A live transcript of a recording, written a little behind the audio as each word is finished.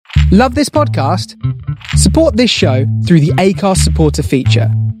Love this podcast? Support this show through the Acast supporter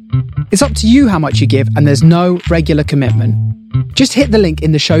feature. It's up to you how much you give, and there's no regular commitment. Just hit the link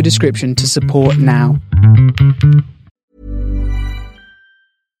in the show description to support now.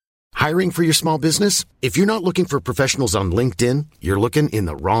 Hiring for your small business? If you're not looking for professionals on LinkedIn, you're looking in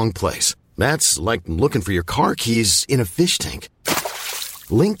the wrong place. That's like looking for your car keys in a fish tank.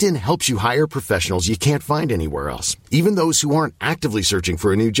 LinkedIn helps you hire professionals you can't find anywhere else, even those who aren't actively searching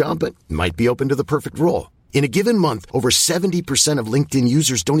for a new job but might be open to the perfect role. In a given month, over 70% of LinkedIn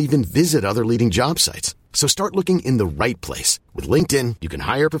users don't even visit other leading job sites. So start looking in the right place. With LinkedIn, you can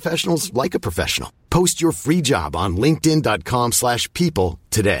hire professionals like a professional. Post your free job on linkedin.com/people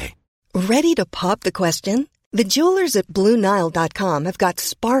today. Ready to pop the question? The jewelers at BlueNile.com have got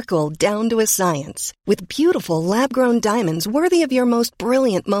sparkle down to a science with beautiful lab-grown diamonds worthy of your most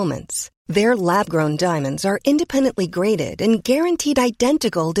brilliant moments. Their lab-grown diamonds are independently graded and guaranteed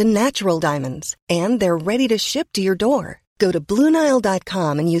identical to natural diamonds, and they're ready to ship to your door. Go to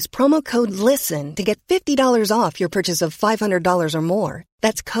BlueNile.com and use promo code LISTEN to get $50 off your purchase of $500 or more.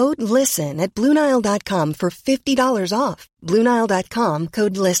 That's code LISTEN at BlueNile.com for $50 off. BlueNile.com,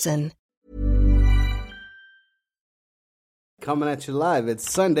 code LISTEN. Coming at you live, it's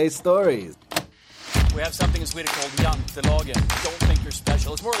Sunday Stories. We have something in Sweden called Jantelagen. Don't think you're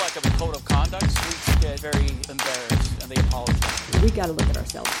special. It's more like a code of conduct. Swedes get very embarrassed and they apologize. We got to look at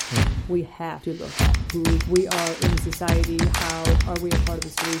ourselves. We have to look at who we are in society. How are we a part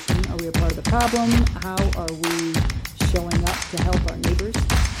of the solution? Are we a part of the problem? How are we showing up to help our neighbors?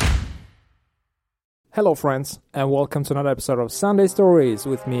 Hello friends, and welcome to another episode of Sunday Stories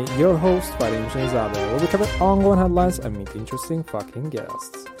with me, your host, Farim Shinzadeh, where we cover ongoing headlines and meet interesting fucking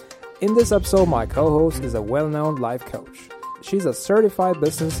guests. In this episode, my co-host is a well-known life coach. She's a certified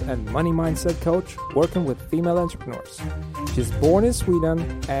business and money mindset coach working with female entrepreneurs. She's born in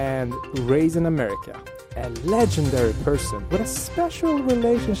Sweden and raised in America. A legendary person with a special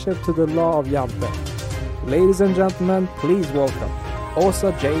relationship to the law of Jante. Ladies and gentlemen, please welcome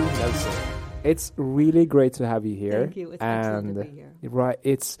Åsa J. Nelson. It's really great to have you here. Thank you. It's excellent to be here. Right,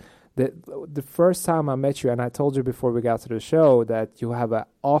 it's the first time I met you, and I told you before we got to the show that you have an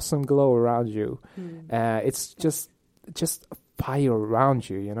awesome glow around you. It's just a fire around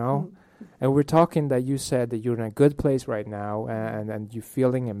you, you know. And we're talking that you said that you're in a good place right now, and you're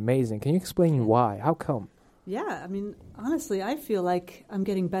feeling amazing. Can you explain why? How come? Yeah, I mean, honestly, I feel like I'm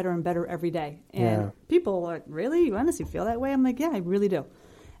getting better and better every day. And people are, really? You honestly feel that way? I'm like, yeah, I really do.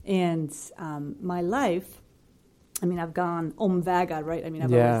 And my life, I mean, I've gone omvägar, right? I mean,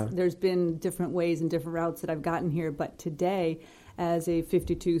 there's been different ways and different routes that I've gotten here. But today, as a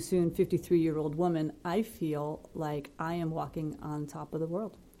 52, soon 53-year-old woman, I feel like I am walking on top of the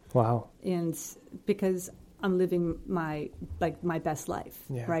world. Wow. And because I'm living my best life,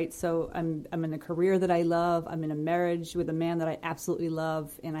 right? So I'm in a career that I love. I'm in a marriage with a man that I absolutely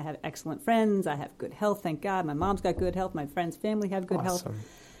love. And I have excellent friends. I have good health, thank God. My mom's got good health. My friends' family have good health.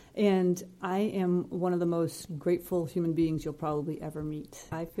 And I am one of the most grateful human beings you'll probably ever meet.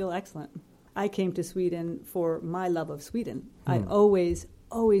 I feel excellent. I came to Sweden for my love of Sweden. I always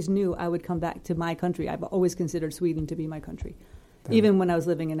knew I would come back to my country. I've always considered Sweden to be my country. Even when I was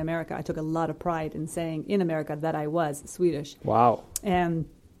living in America, I took a lot of pride in saying in America that I was Swedish. Wow. And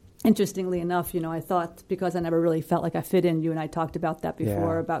interestingly enough, you know, I thought because I never really felt like I fit in, you and I talked about that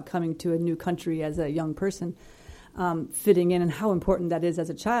before, about coming to a new country as a young person. Fitting in and how important that is as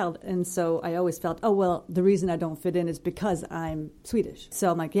a child. And so I always felt, oh, well, the reason I don't fit in is because I'm Swedish. So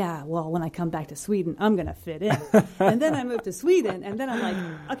I'm like, yeah, well, when I come back to Sweden, I'm going to fit in. And then I moved to Sweden, and then I'm like,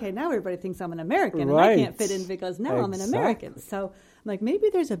 okay, now everybody thinks I'm an American, and I can't fit in because now I'm an American. So I'm like, maybe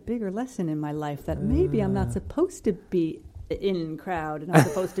there's a bigger lesson in my life that maybe I'm not supposed to be in crowd, and I'm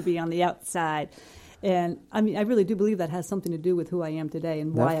supposed to be on the outside. And I mean, I really do believe that has something to do with who I am today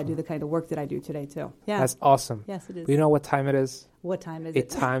and why I do the kind of work that I do today, too. Yeah. That's awesome. Yes, it is. Do you know what time it is? What time is it?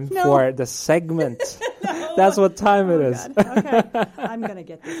 It's time for the segment. That's what time it is. Okay. I'm going to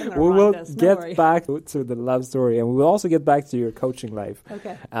get this. We will get back to the love story, and we will also get back to your coaching life.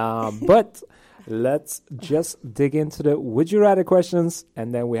 Okay. But let's just dig into the Would You Rather questions,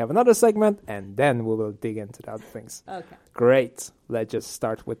 and then we have another segment, and then we will dig into the other things. Okay. Great. Let's just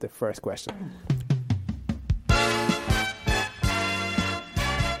start with the first question.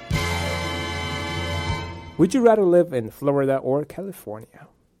 Would you rather live in Florida or California?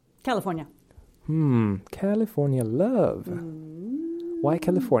 California. California love. Why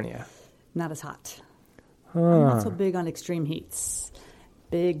California? Not as hot. I'm not so big on extreme heats.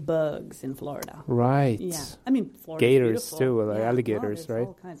 Big bugs in Florida. Right. Yeah. I mean, Florida's gators beautiful. too, like alligators, right?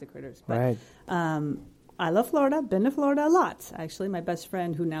 All kinds of critters. But, right. I love Florida. Been to Florida a lot. Actually, my best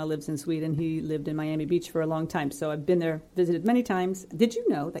friend who now lives in Sweden, he lived in Miami Beach for a long time. So I've been there, visited many times. Did you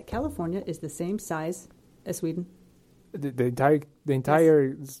know that California is the same size as Sweden? The entire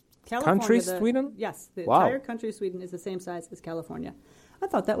country, Sweden? Yes, the entire country of Sweden is the same size as California. I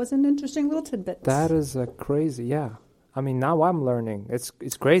thought that was an interesting little tidbit. That is crazy, yeah. I mean, now I'm learning. It's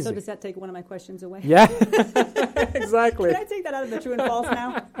crazy. So does that take one of my questions away? Yeah, exactly. Can I take that out of the true and false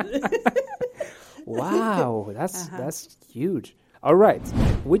now? Wow, that's huge. All right.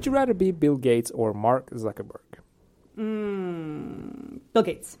 Would you rather be Bill Gates or Mark Zuckerberg? Bill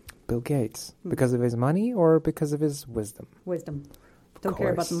Gates. Bill Gates. Because of his money or because of his wisdom? Wisdom. Don't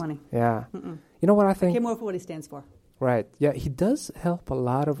care about the money. Yeah. You know what I think? I care more for what he stands for. Right. Yeah, he does help a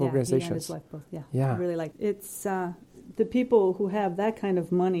lot of organizations. He and his wife both. Yeah. Yeah. I really like it. It's the people who have that kind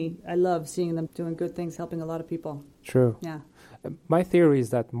of money. I love seeing them doing good things, helping a lot of people. True. Yeah. My theory is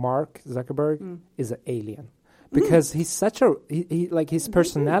that Mark Zuckerberg is an alien. Because he's such a he like his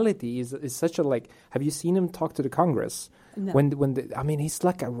personality is such a like. Have you seen him talk to the Congress? No. I mean, he's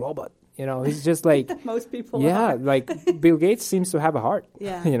like a robot. You know, he's just like most people. Yeah, are. like Bill Gates seems to have a heart.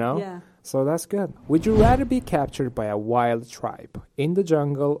 Yeah. You know. Yeah. So that's good. Would you rather be captured by a wild tribe in the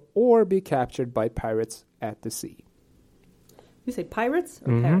jungle or be captured by pirates at the sea? You say pirates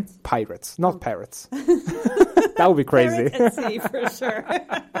or parrots? Pirates, not parrots. That would be crazy. Pirates at sea, for sure.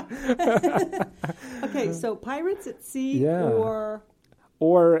 Okay, so pirates at sea or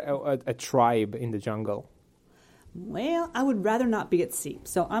a tribe in the jungle. Well, I would rather not be at sea.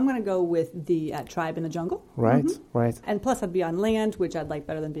 So I'm going to go with the tribe in the jungle. Right, right. And plus I'd be on land, which I'd like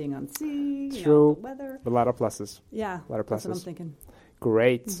better than being on sea. True. The weather. A lot of pluses. Yeah. A lot of pluses. That's what I'm thinking.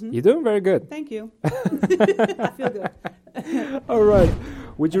 Great. You're doing very good. Thank you. I feel good. All right.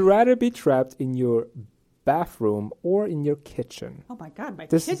 Would you rather be trapped in your bathroom or in your kitchen? Oh, my God.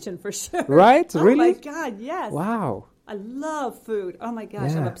 Kitchen, for sure. Right? Oh, Really? my God, yes. Wow. I love food. Oh, my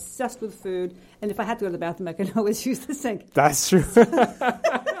gosh. Yeah. I'm obsessed with food. And if I had to go to the bathroom, I could always use the sink. That's true.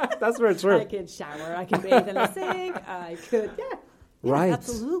 That's very true. I could shower. I can bathe in the sink. I could, Right.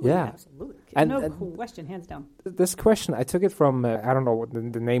 Absolutely. Yeah. Absolutely. And no question, hands down. This question, I took it from, I don't know what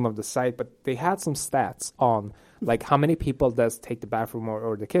the name of the site, but they had some stats on like how many people does take the bathroom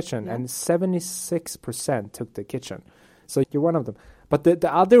or the kitchen, and 76% took the kitchen. So you're one of them. But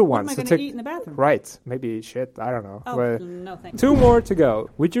the other ones... What am I going to eat in the bathroom? Right. Maybe shit. I don't know. Oh, but no thanks. 2 more to go.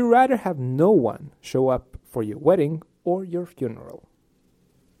 Would you rather have no one show up for your wedding or your funeral?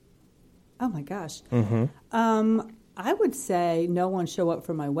 Oh, my gosh. I would say no one show up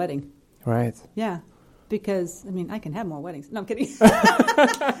for my wedding. Right. Yeah. Because, I mean, I can have more weddings. No, I'm kidding.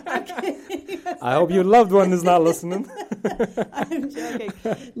 I'm kidding. I hope your loved one is not listening. I'm joking.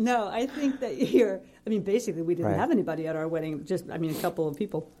 No, I think that basically we didn't have anybody at our wedding. A couple of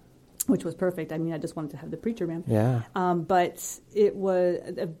people, which was perfect. I mean, I just wanted to have the preacher man. Yeah. But it was,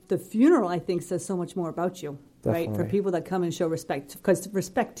 the funeral, I think, says so much more about you. Definitely. Right, for people that come and show respect, because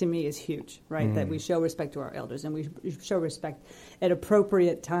respect to me is huge, right? That we show respect to our elders and we show respect at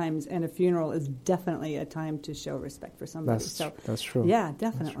appropriate times, and a funeral is definitely a time to show respect for somebody. That's true. Yeah,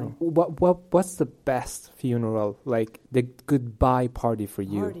 definitely. What's the best funeral, like the goodbye party for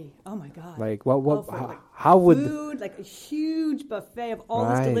you? Party, oh my God! Like how would food, like a huge buffet of all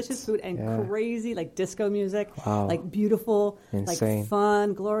this delicious food and crazy like disco music, like beautiful, insane, like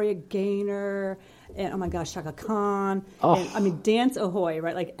fun, Gloria Gaynor. And oh my gosh, Shaka Khan. And, I mean, dance ahoy,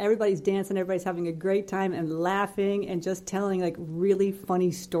 right? Like everybody's dancing, everybody's having a great time and laughing and just telling like really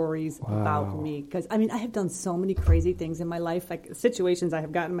funny stories about me. Because I mean, I have done so many crazy things in my life, like situations I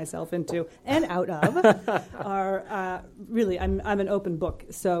have gotten myself into and out of are really, I'm an open book.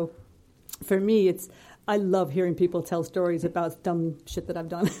 So for me, I love hearing people tell stories about dumb shit that I've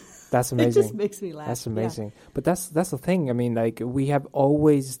done. That's amazing. It just makes me laugh. That's amazing. Yeah. But that's the thing. I mean, like we have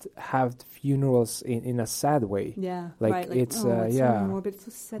always had funerals in a sad way. Yeah, like, right. Like, it's so morbid, it's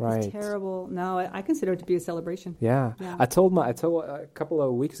so sad, it's terrible. No, I consider it to be a celebration. Yeah. I told a couple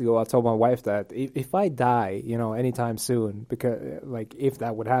of weeks ago, I told my wife that if I die, anytime soon, because like if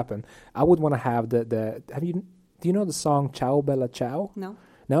that would happen, I would want to have do you know the song Ciao Bella Ciao?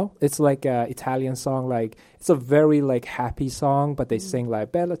 No, it's like a Italian song. Like it's a very like happy song, but they sing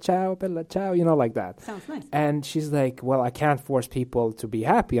like Bella Ciao, like that. Sounds nice. And she's like, "Well, I can't force people to be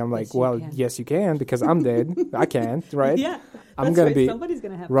happy." I'm like, yes, you can, because I'm dead. I can't, right? Yeah, I'm gonna be. Somebody's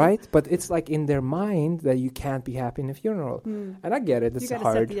gonna have right, but it's like in their mind that you can't be happy in a funeral, and I get it. It's you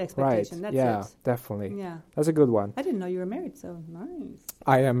hard, set the expectation. right? That's it. Definitely. Yeah, that's a good one. I didn't know you were married, so nice.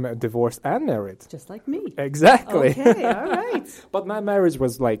 I am divorced and married. Just like me. Exactly. Okay, all right. But my marriage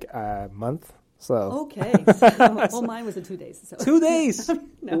was like a month, So Okay. So, well, mine was in 2 days. So. 2 days.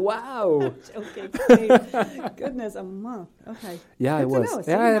 No. Wow. Okay. Goodness, a month. Okay. Yeah, Good it to was. know.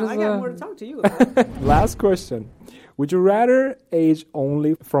 See, Yeah, it now I was, got more to talk to you about. Last question. Would you rather age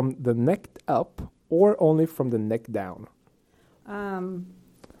only from the neck up or only from the neck down?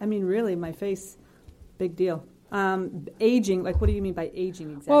 I mean, really, my face, big deal. Aging, like, what do you mean by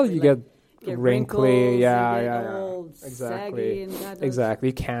aging exactly? Well, you like, get wrinkles, wrinkly, you yeah, get old, saggy, and God knows. Exactly.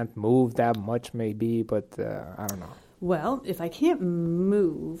 You can't move that much, maybe, but I don't know. Well, if I can't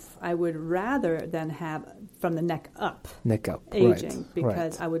move, I would rather than have from the neck up. Neck up, aging, right,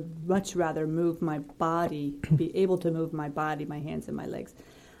 because right. I would much rather move my body, be able to move my body, my hands and my legs,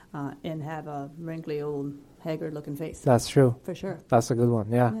 and have a wrinkly old haggard-looking face. That's true. For sure. That's a good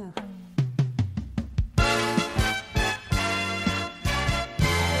one. Yeah.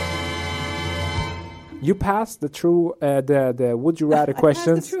 You passed the true the would you rather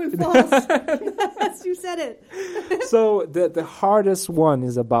questions. True and false. Yes, you said it. So the hardest one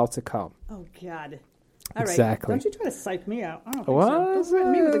is about to come. Oh God. All right. Exactly. Don't you try to psych me out. I don't think What? so. Don't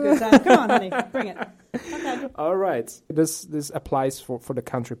threaten me with a good time. Come on, honey. Bring it. Okay. All right. This applies for the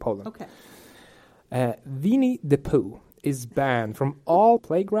country Poland. Okay. Winnie the Pooh is banned from all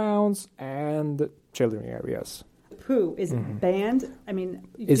playgrounds and children areas. Pooh is banned. I mean,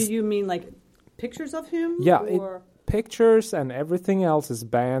 do you mean like pictures of him? Yeah, Or? pictures and everything else is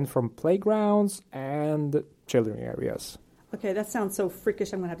banned from playgrounds and children areas. Okay, that sounds so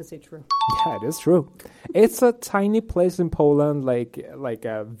freakish. I'm gonna have to say true. Yeah, it is true. It's a tiny place in Poland, like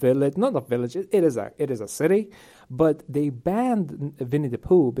a village. Not a village. It is a city, but they banned Winnie the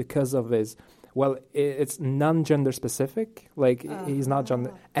Pooh because of his. Well, it's non-gender specific. Like he's not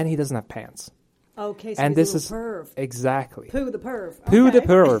gender, and he doesn't have pants. Okay, so And he's this a little is perv. exactly Pooh the perv. Pooh the Okay.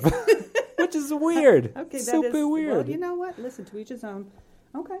 perv, which is weird. Okay, that super is weird. Well, you know what? Listen, to each his own.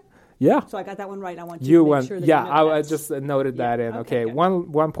 Okay. Yeah. So I got that one right. I want You to make went, sure that yeah. you know I that. just noted that in. Okay, good.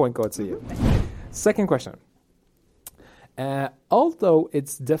 one point goes to you. Second question. Although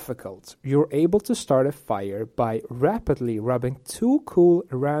it's difficult, you're able to start a fire by rapidly rubbing two Cool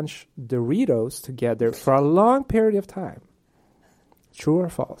Ranch Doritos together for a long period of time. True or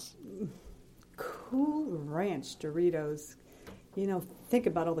false? Cool Ranch Doritos. You know, think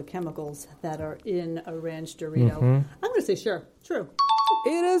about all the chemicals that are in a ranch Dorito. I'm going to say sure. True.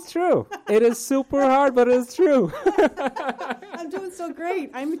 It is true. It is super hard, but it's true. I'm doing so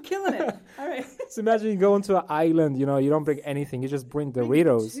great. I'm killing it. All right. So imagine you go into an island, you don't bring anything. You just bring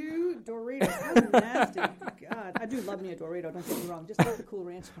Doritos. Two Doritos. How nasty. God, I do love me a Dorito. Don't get me wrong. Just like the Cool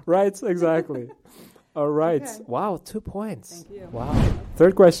Ranch. Right, exactly. All right. Okay. Wow, 2 points. Thank you. Wow.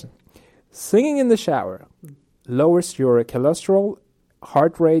 Third question. Singing in the shower lowers your cholesterol,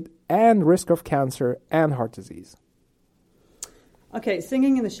 heart rate, and risk of cancer and heart disease. Okay,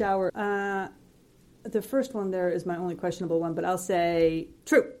 singing in the shower. The first one there is my only questionable one, but I'll say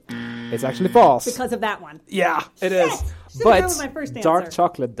true. It's actually false. Because of that one. Yeah, it is. Should've But gone with my first dark answer.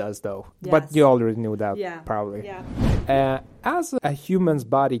 chocolate does, though. Yes. But you already knew that, Yeah. probably. Yeah. As a human's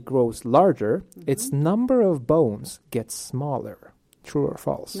body grows larger, its number of bones gets smaller. True or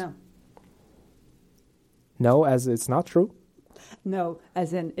false? No. No, as it's not true. No,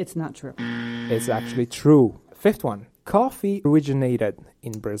 as in it's not true. It's actually true. Fifth one. Coffee originated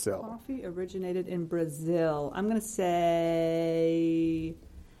in Brazil. Coffee originated in Brazil. I'm going to say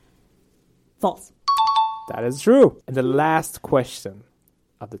false. That is true. And the last question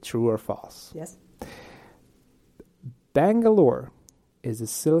of the true or false. Yes. Bangalore is the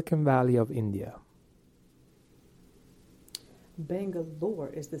Silicon Valley of India. Bangalore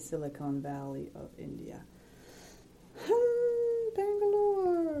is the Silicon Valley of India.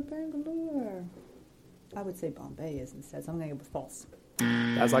 Bangalore. I would say Bombay is instead, so I'm going to go with false.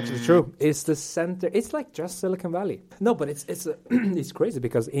 That's actually true. It's the center. It's like just Silicon Valley. No, but it's it's crazy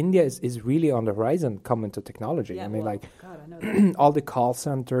because India is really on the horizon coming to technology. Yeah, I mean, well, like God, I know that. all the call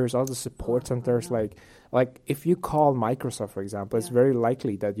centers, all the support centers. Like if you call Microsoft, for example, it's very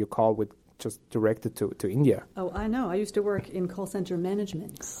likely that you call with just directed to India. Oh, I know. I used to work in call center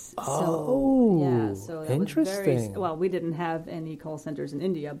management. Oh, so that interesting. well, we didn't have any call centers in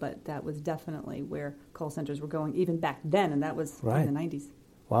India, but that was definitely where call centers were going even back then, and that was Right. in the 90s.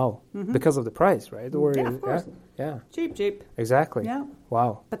 Wow, because of the price, right? Or Yeah, of course. Yeah, Cheap. exactly. Yeah.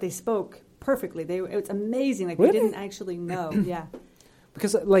 Wow. But they spoke perfectly. It's amazing. Like Really? they didn't actually know. Yeah.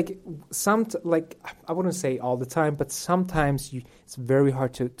 Because I wouldn't say all the time, but sometimes it's very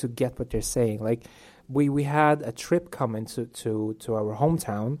hard to get what they're saying. Like we had a trip coming to our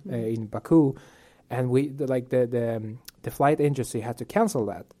hometown in Baku, and the the flight agency had to cancel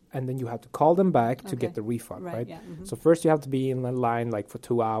that. And then you have to call them back to get the refund, right? Yeah. Mm-hmm. So first you have to be in the line like for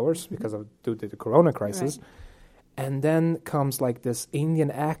 2 hours because of due to the corona crisis. Right. And then comes like this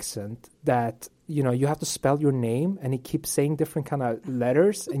Indian accent that, you know, you have to spell your name and he keeps saying different kind of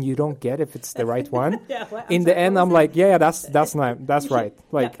letters and you don't get if it's the right one. In the end, I'm like, that's right.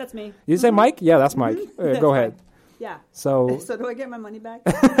 Like, that's me. You say Mike? Yeah, that's Mike. Go ahead. Yeah. So do I get my money back?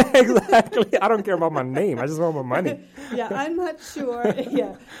 Exactly. I don't care about my name. I just want my money. I'm not sure.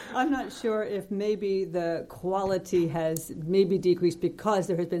 Yeah, I'm not sure if maybe the quality has maybe decreased because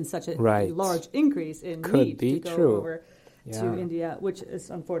there has been such a large increase in need to go over to India, which is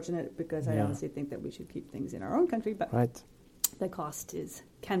unfortunate because I honestly think that we should keep things in our own country, but the cost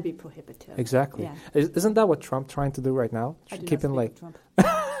can be prohibitive. Exactly. Yeah. Isn't that what Trump trying to do right now? Keeping like Trump.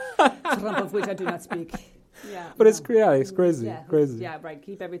 Trump, of which I do not speak. Yeah, but it's crazy. Yeah, crazy. Yeah, right.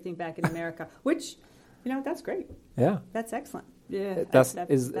 Keep everything back in America, which, you know, that's great. Yeah, that's excellent. Yeah, that's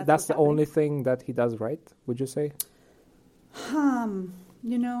the only thing that he does right. Would you say?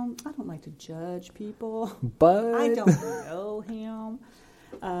 You know, I don't like to judge people, but I don't know him.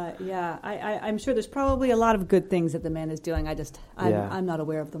 I'm sure there's probably a lot of good things that the man is doing. I'm not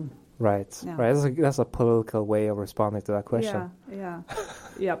aware of them. Right. Yeah. Right. That's a political way of responding to that question. Yeah.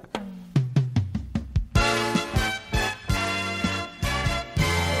 Yep.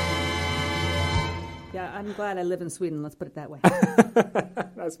 Yeah, I'm glad I live in Sweden, let's put it that way.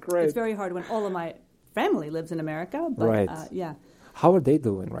 That's great. It's very hard when all of my family lives in America, but How are they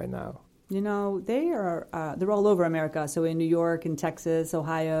doing right now? You know, they're all over America, so in New York and Texas,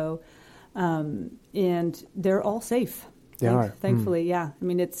 Ohio, and they're all safe. Thankfully, yeah. I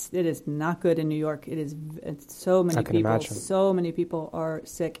mean, it is not good in New York. It's so many people. Imagine. So many people are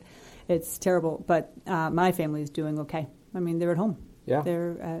sick. It's terrible, but my family is doing okay. I mean, they're at home. Yeah.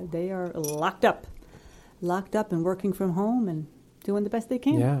 They are locked up and working from home and doing the best they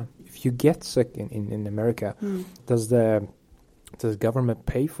can. Yeah. If you get sick in America, does the government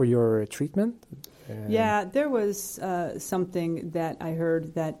pay for your treatment? Yeah, there was something that I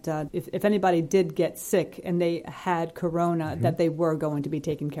heard that if anybody did get sick and they had corona, that they were going to be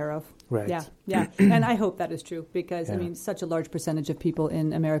taken care of. Right. Yeah. And I hope that is true because, I mean, such a large percentage of people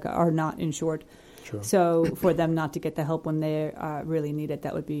in America are not insured. True. So for them not to get the help when they really need it,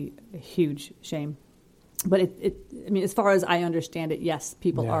 that would be a huge shame. But I mean, as far as I understand it, yes,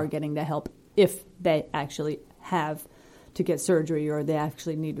 people are getting the help if they actually have to get surgery or they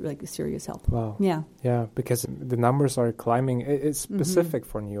actually need like serious help. Wow. Yeah. Yeah, because the numbers are climbing. It's specific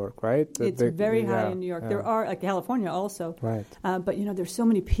for New York, right? It's very high in New York. There are, like California also. Right. But, you know, there's so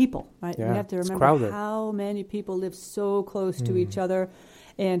many people, right? Yeah. You have to remember how many people live so close to each other.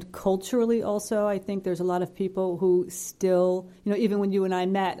 And culturally also, I think there's a lot of people who still, you know, even when you and I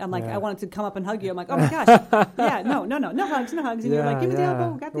met, I'm like, I wanted to come up and hug you. I'm like, oh my gosh. no hugs. And you're like, give me the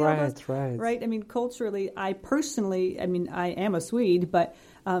elbow, got the elbows. Right. I mean, culturally, I am a Swede, but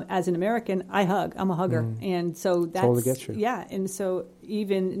as an American, I hug. I'm a hugger. And so that's, totally get you. Yeah. And so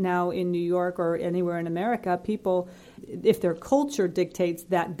even now in New York or anywhere in America, people, if their culture dictates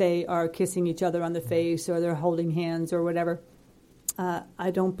that they are kissing each other on the face or they're holding hands or whatever, I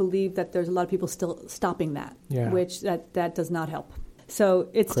don't believe that there's a lot of people still stopping that, which that does not help. So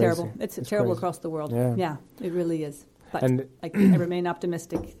it's terrible. It's terrible crazy. Across the world. Yeah, it really is. But I remain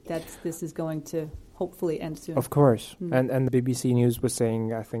optimistic that this is going to hopefully end soon. Of course. And the BBC News was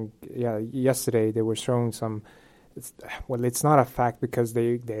saying, I think, yesterday they were showing some. It's not a fact because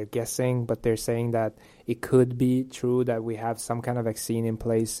they're guessing, but they're saying that it could be true that we have some kind of vaccine in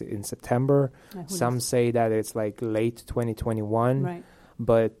place in September. Some say that it's like late 2021. Right.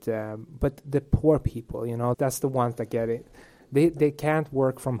 But the poor people, you know, that's the ones that get it. They can't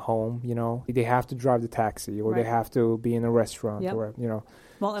work from home, you know. They have to drive the taxi or they have to be in a restaurant or, you know.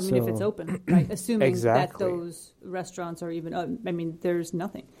 Well, I mean, if it's open, right? Assuming that those restaurants are even, there's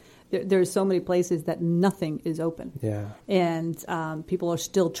nothing. There's so many places that nothing is open. Yeah. And people are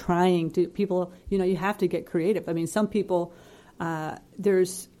still trying to, you have to get creative. I mean, some people, I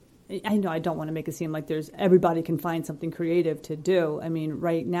know I don't want to make it seem like everybody can find something creative to do. I mean,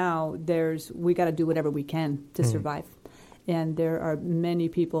 right now, we got to do whatever we can to survive. And there are many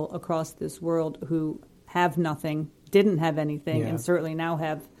people across this world who have nothing, didn't have anything, and certainly now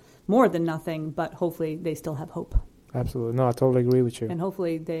have more than nothing, but hopefully they still have hope. Absolutely. No, I totally agree with you. And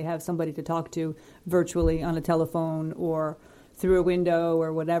hopefully they have somebody to talk to virtually on a telephone or through a window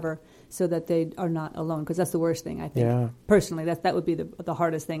or whatever so that they are not alone. Because that's the worst thing, I think. Yeah. Personally, that would be the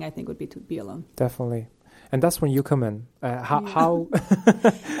hardest thing, I think, would be to be alone. Definitely. And that's when you come in. How?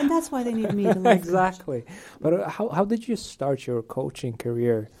 And that's why they need me to live. Exactly. But how did you start your coaching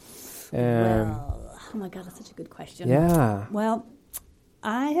career? Well, Oh my God, that's such a good question. Yeah. Well,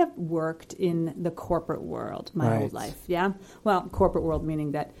 I have worked in the corporate world my whole life. Yeah. Well, corporate world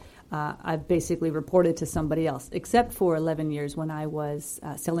meaning that I've basically reported to somebody else, except for 11 years when I was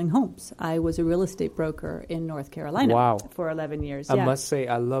selling homes. I was a real estate broker in North Carolina for 11 years. I must say,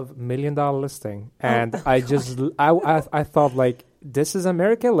 I love $1 Million Listing. And I thought, like, this is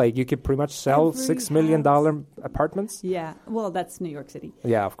America? Like, you could pretty much sell $6 million apartments? Yeah. Well, that's New York City.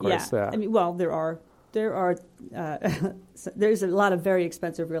 Yeah, of course. Yeah. I mean, well, there are there's a lot of very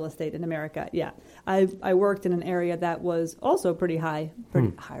expensive real estate in America. Yeah, I worked in an area that was also pretty high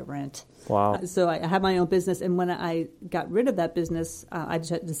rent. Wow. So I had my own business, and when I got rid of that business, I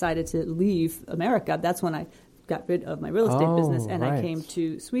just decided to leave America. That's when I got rid of my real estate business, and I came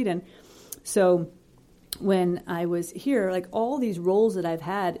to Sweden. So when I was here, like all these roles that I've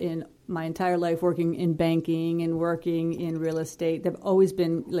had in my entire life, working in banking and working in real estate, they've always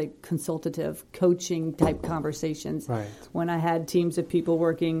been like consultative, coaching type conversations. Right. When I had teams of people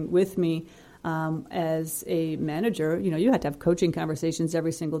working with me as a manager, you had to have coaching conversations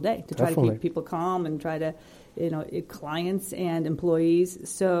every single day to try to keep people calm and try to, clients and employees.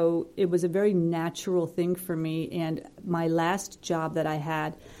 So it was a very natural thing for me. And my last job that I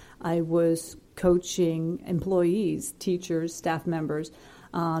had, I was coaching employees, teachers, staff members,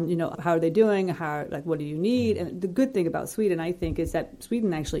 how are they doing? What do you need? And the good thing about Sweden, I think, is that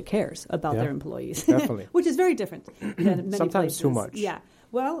Sweden actually cares about their employees. Definitely. Which is very different than many Sometimes places. too much. Yeah.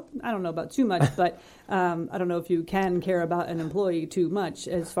 Well, I don't know about too much, but I don't know if you can care about an employee too much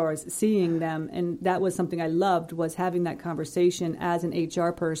as far as seeing them. And that was something I loved, was having that conversation as an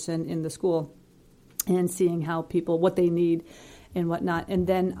HR person in the school and seeing how people, what they need and whatnot. And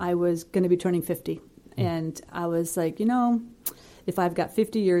then I was going to be turning 50. And I was like, if I've got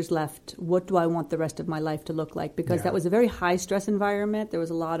 50 years left, what do I want the rest of my life to look like? Because that was a very high-stress environment. There was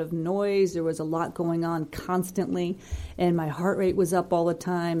a lot of noise. There was a lot going on constantly. And my heart rate was up all the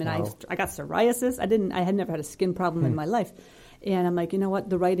time. And I got psoriasis. I had never had a skin problem in my life. And I'm like, you know what?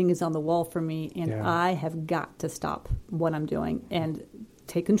 The writing is on the wall for me. And I have got to stop what I'm doing and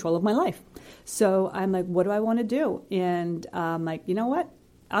take control of my life. So I'm like, what do I want to do? And I'm like, you know what?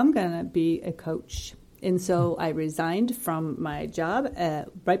 I'm going to be a coach. And so I resigned from my job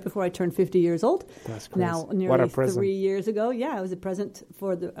right before I turned 50 years old. That's crazy. Now, nearly 3 years ago. Yeah, it was a present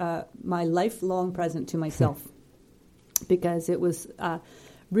for my lifelong present to myself because it was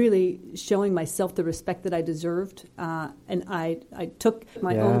really showing myself the respect that I deserved. And I took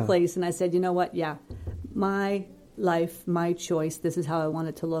my own place and I said, you know what? Yeah, my life, my choice. This is how I want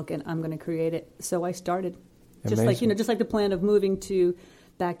it to look, and I'm going to create it. So I started. Amazing. Just like the plan of moving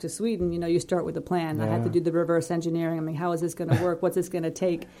back to Sweden, you start with a plan. I had to do the reverse engineering. I mean, how is this going to work? What's this going to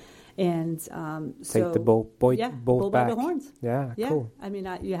take? And take the bull bull back. by the horns. Yeah, cool. I mean,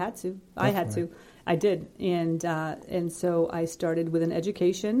 you had to. Definitely. I had to. I did. And so I started with an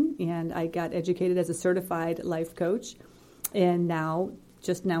education, and I got educated as a certified life coach. And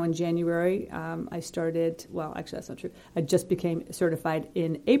just now in January, I started, well, actually that's not true. I just became certified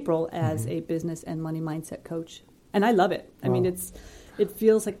in April as a business and money mindset coach. And I love it. I mean, it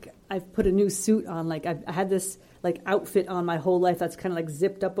feels like I've put a new suit on. Like I had this like outfit on my whole life that's kind of like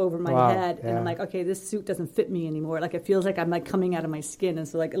zipped up over my head. And I'm like, okay, this suit doesn't fit me anymore. Like it feels like I'm like coming out of my skin. And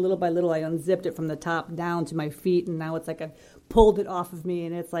so like little by little, I unzipped it from the top down to my feet. And now it's like I've pulled it off of me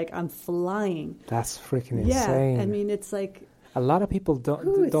and it's like I'm flying. That's freaking insane. Yeah, I mean, it's like... A lot of people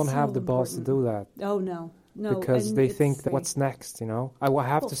don't have the balls to do that. Oh, no. Because they think that what's next, I will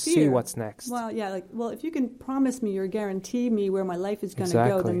have to see what's next. Well, yeah, if you can promise me or guarantee me where my life is going to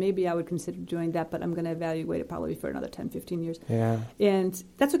go, then maybe I would consider doing that, but I'm going to evaluate it probably for another 10, 15 years. Yeah. And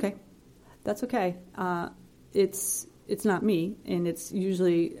that's okay. That's okay. It's not me, and it's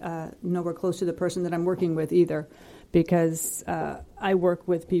usually nowhere close to the person that I'm working with either, because I work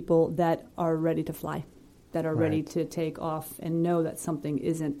with people that are ready to fly, that are ready to take off and know that something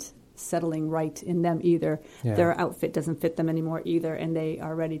isn't settling right in them either. Yeah. Their outfit doesn't fit them anymore either, and they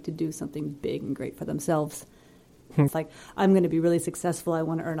are ready to do something big and great for themselves. It's like, I'm going to be really successful. I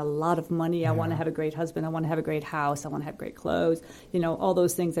want to earn a lot of money. I want to have a great husband. I want to have a great house. I want to have great clothes. All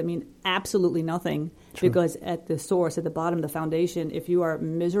those things that mean absolutely nothing. True. Because at the source, at the bottom, the foundation, if you are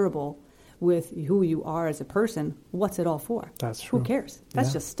miserable with who you are as a person, what's it all for? That's true. Who cares?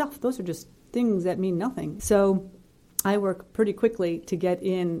 That's just stuff. Those are just things that mean nothing. So I work pretty quickly to get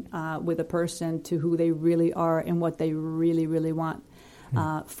in with a person to who they really are and what they really, really want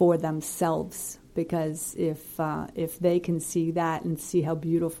for themselves. Because if they can see that and see how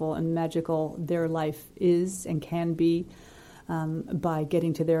beautiful and magical their life is and can be by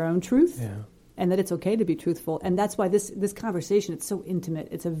getting to their own truth, and that it's okay to be truthful. And that's why this conversation, it's so intimate.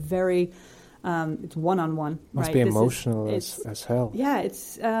 It's a very It's one-on-one. Must right? be emotional as hell. Yeah,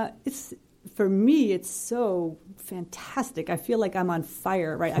 it's for me, it's so fantastic. I feel like I'm on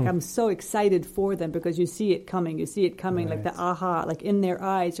fire, right? Like I'm so excited for them because you see it coming. You see it coming, like the aha, like in their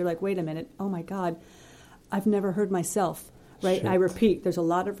eyes. You're like, wait a minute, oh my God, I've never heard myself, right? Shit. I repeat. There's a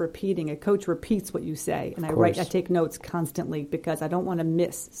lot of repeating. A coach repeats what you say, and I take notes constantly because I don't want to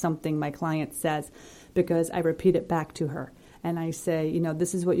miss something my client says because I repeat it back to her. And I say, you know,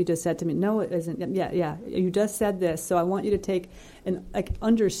 this is what you just said to me. No, it isn't. Yeah, you just said this. So I want you to take and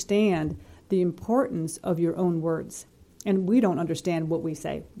understand the importance of your own words. And we don't understand what we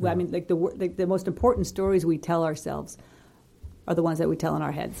say. No. I mean, like the most important stories we tell ourselves are the ones that we tell in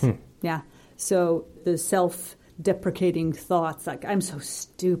our heads. Yeah. So the self-deprecating thoughts, like, I'm so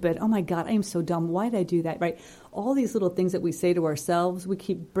stupid. Oh, my God, I am so dumb. Why did I do that? Right? All these little things that we say to ourselves, we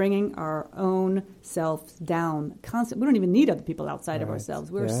keep bringing our own selves down constantly. We don't even need other people outside of ourselves.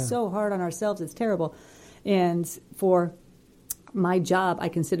 We're so hard on ourselves. It's terrible. And for my job, I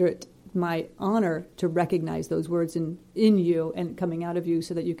consider it my honor to recognize those words in you and coming out of you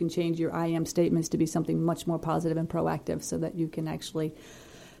so that you can change your I am statements to be something much more positive and proactive so that you can actually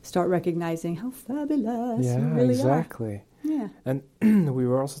start recognizing how fabulous you really exactly. are. Yeah. And we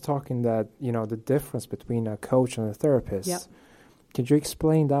were also talking that, you know, the difference between a coach and a therapist. Yep. Could you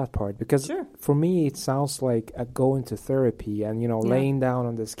explain that part? Because for me, it sounds like going to therapy and, you know, laying down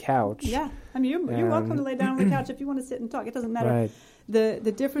on this couch. Yeah. I mean, you're welcome to lay down on the couch if you want to sit and talk. It doesn't matter. Right.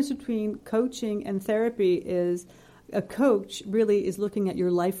 The difference between coaching and therapy is a coach really is looking at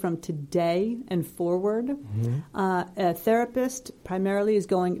your life from today and forward. Mm-hmm. A therapist primarily is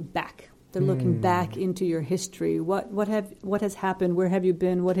going back. They're looking back into your history. What has happened? Where have you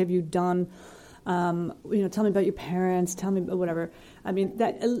been? What have you done? Tell me about your parents. Tell me whatever. I mean,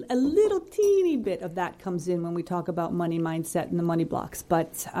 that a little teeny bit of that comes in when we talk about money mindset and the money blocks.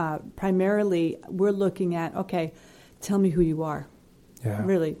 But primarily, we're looking at, okay, tell me who you are. Yeah.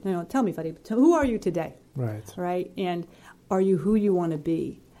 Really, tell me, Fadi, who are you today? Right. Right, and are you who you want to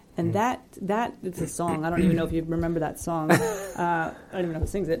be? And that it's a song. I don't even know if you remember that song. I don't even know who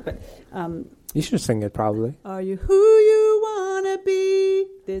sings it, but you should sing it probably. Are you who you want to be?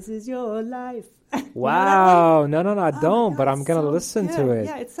 This is your life. Wow. No, I don't, but I'm going to listen to it.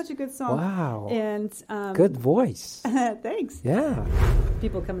 Yeah, it's such a good song. Wow. And good voice. Thanks. Yeah.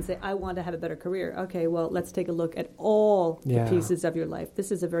 People come and say, I want to have a better career. Okay, well, let's take a look at all the pieces of your life.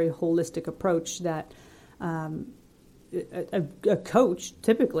 This is a very holistic approach that a coach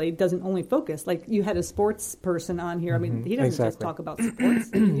typically doesn't only focus. Like you had a sports person on here. I mean, he doesn't just talk about sports.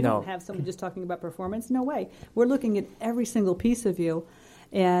 You don't have somebody just talking about performance. No way. We're looking at every single piece of you.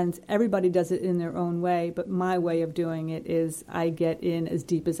 And everybody does it in their own way, but my way of doing it is I get in as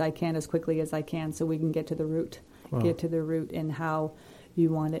deep as I can, as quickly as I can, so we can get to the root, in how you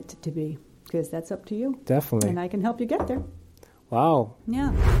want it to be, because that's up to you. Definitely. And I can help you get there. Wow.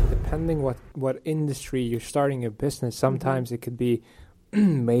 Yeah. Depending what industry you're starting a business, sometimes it could be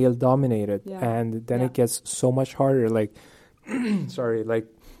male-dominated, and then it gets so much harder. Like,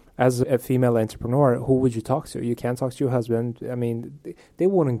 as a female entrepreneur, who would you talk to? You can't talk to your husband. I mean, they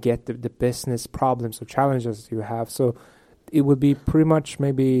wouldn't get the business problems or challenges you have. So it would be pretty much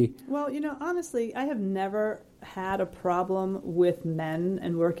maybe... Well, honestly, I have never had a problem with men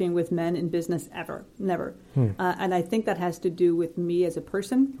and working with men in business ever. Never. And I think that has to do with me as a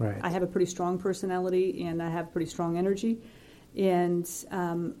person. Right. I have a pretty strong personality and I have pretty strong energy. And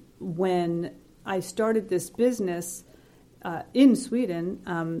when I started this business... in Sweden,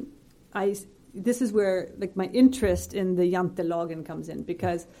 this is where my interest in the Jantelagen comes in,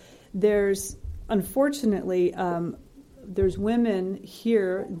 because there's unfortunately there's women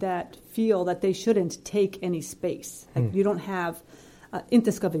here that feel that they shouldn't take any space. Like you don't have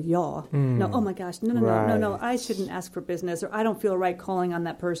inte ska väl jag. No, oh my gosh, no, I shouldn't ask for business, or I don't feel right calling on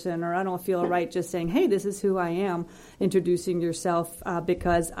that person, or I don't feel right just saying, hey, this is who I am, introducing yourself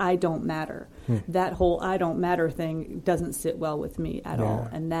because I don't matter. That whole I don't matter thing doesn't sit well with me at all,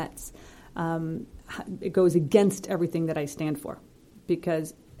 and that's it goes against everything that I stand for,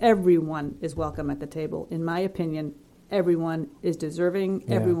 because everyone is welcome at the table. In my opinion, everyone is deserving,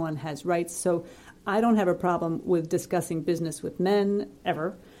 everyone has rights, so I don't have a problem with discussing business with men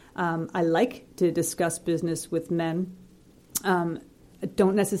ever. I like to discuss business with men. I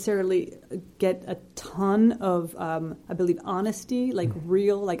don't necessarily get a ton of, I believe, honesty,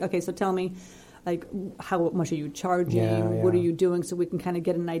 real, okay, so tell me, how much are you charging? What are you doing? So we can kind of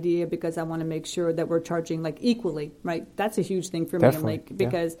get an idea, because I want to make sure that we're charging equally, right? That's a huge thing for me,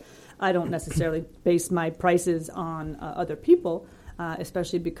 because I don't necessarily base my prices on other people.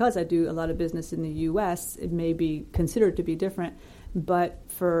 Especially because I do a lot of business in the U.S., it may be considered to be different. But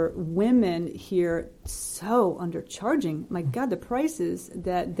for women here, so undercharging. My God, the prices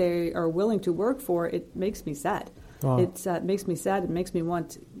that they are willing to work for, it makes me sad. Wow. It makes me sad. It makes me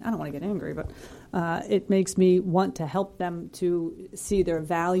want, I don't want to get angry, but it makes me want to help them to see their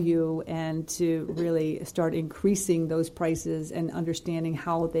value and to really start increasing those prices and understanding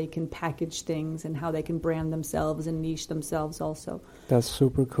how they can package things and how they can brand themselves and niche themselves also. That's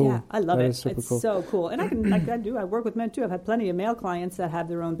super cool. Yeah, I love it. Super It's cool. so cool. And I work with men too. I've had plenty of male clients that have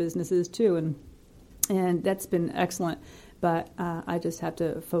their own businesses too, and that's been excellent. But I just have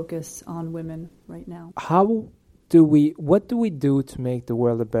to focus on women right now. What do we do to make the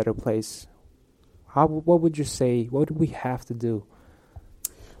world a better place? What would you say? What do we have to do?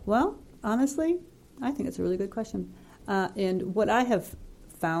 Well, honestly, I think it's a really good question. And what I have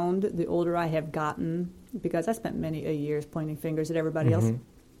found, the older I have gotten, because I spent many years pointing fingers at everybody else,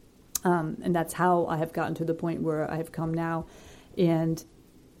 and that's how I have gotten to the point where I have come now. And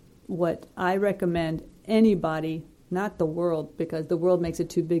what I recommend anybody, not the world, because the world makes it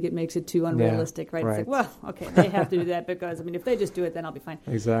too big, it makes it too unrealistic, right? Right. It's like, well, okay, they have to do that because, if they just do it, then I'll be fine.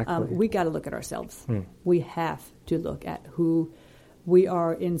 Exactly. We got to look at ourselves. We have to look at who we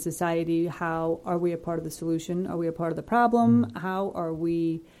are in society. How are we a part of the solution? Are we a part of the problem? How are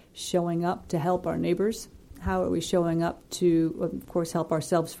we showing up to help our neighbors? How are we showing up to, of course, help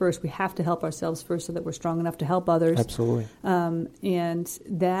ourselves first? We have to help ourselves first so that we're strong enough to help others. Absolutely. And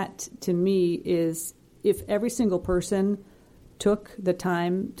that, to me, is if every single person took the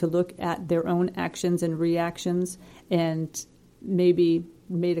time to look at their own actions and reactions and maybe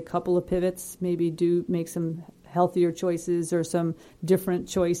made a couple of pivots, maybe make some healthier choices or some different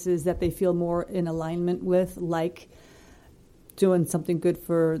choices that they feel more in alignment with, like doing something good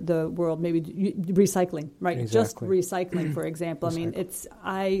for the world, maybe recycling, right? Exactly. Just recycling, for example.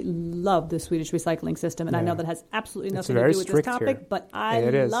 I love the Swedish recycling system, and I know that has absolutely nothing to do with this topic, here. but I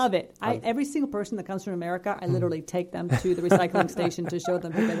love it. Every single person that comes from America, I literally take them to the recycling station to show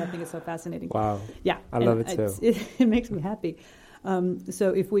them because I think it's so fascinating. Wow. Yeah. I love it too. It makes me happy.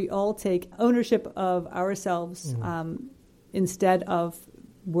 So if we all take ownership of ourselves instead of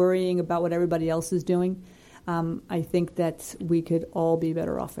worrying about what everybody else is doing, I think that we could all be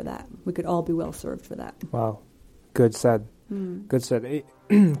better off for that. We could all be well served for that. Wow. Good said. Good said.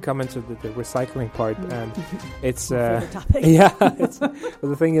 Coming to the recycling part, and it's yeah. But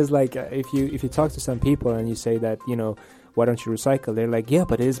the thing is, like, if you talk to some people and you say that, why don't you recycle? They're like, yeah,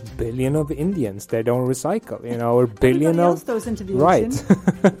 but there's billion of Indians that don't recycle, or billion Everybody else goes into the ocean.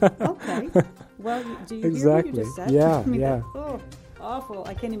 Okay. Well, do you hear what you just said? Yeah. Awful.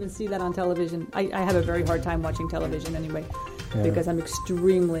 I can't even see that on television. I have a very hard time watching television anyway, because I'm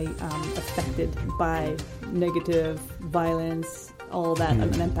extremely affected by negative violence, all that. I'm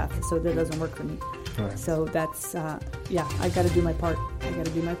an empath, so that doesn't work for me. Right. So that's, I got to do my part.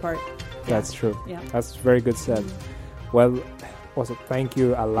 That's true. Yeah. That's very good said. Well, also, thank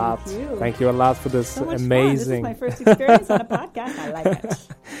you a lot. Thank you a lot for this so amazing. Fun. This is my first experience on a podcast. I like it.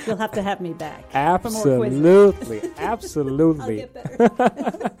 You'll have to have me back. Absolutely. Absolutely. I'll get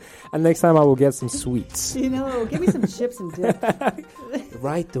better. And next time I will get some sweets. Give me some chips and dip.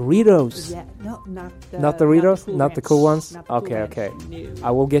 Right, Doritos. Yeah, no, not the Doritos, not the cool ones. Not the cool okay. No.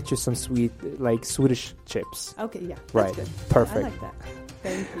 I will get you some sweet, like Swedish chips. Okay, yeah. Right, good. perfect. I like that.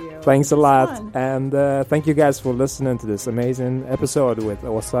 Thank you. Thanks a lot. And thank you guys for listening to this amazing episode with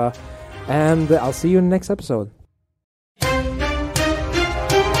Åsa. And I'll see you in the next episode.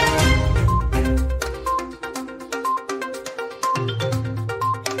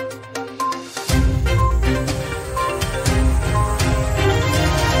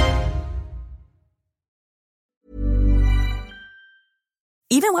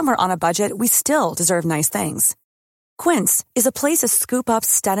 Even when we're on a budget, we still deserve nice things. Quince is a place to scoop up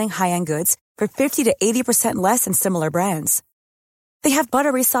stunning high-end goods for 50 to 80% less than similar brands. They have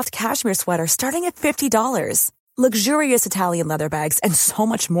buttery soft cashmere sweaters starting at $50, luxurious Italian leather bags, and so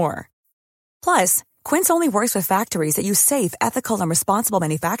much more. Plus, Quince only works with factories that use safe, ethical, and responsible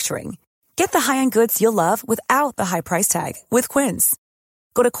manufacturing. Get the high-end goods you'll love without the high price tag with Quince.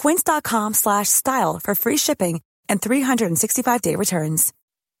 Go to quince.com/style for free shipping and 365-day returns.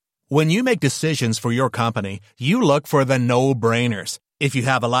 When you make decisions for your company, you look for the no-brainers. If you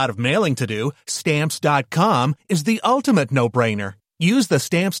have a lot of mailing to do, Stamps.com is the ultimate no-brainer. Use the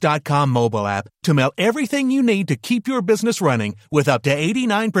Stamps.com mobile app to mail everything you need to keep your business running with up to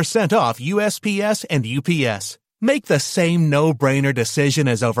 89% off USPS and UPS. Make the same no-brainer decision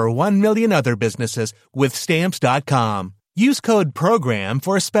as over 1 million other businesses with Stamps.com. Use code PROGRAM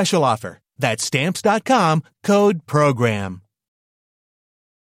for a special offer. That's Stamps.com, code PROGRAM.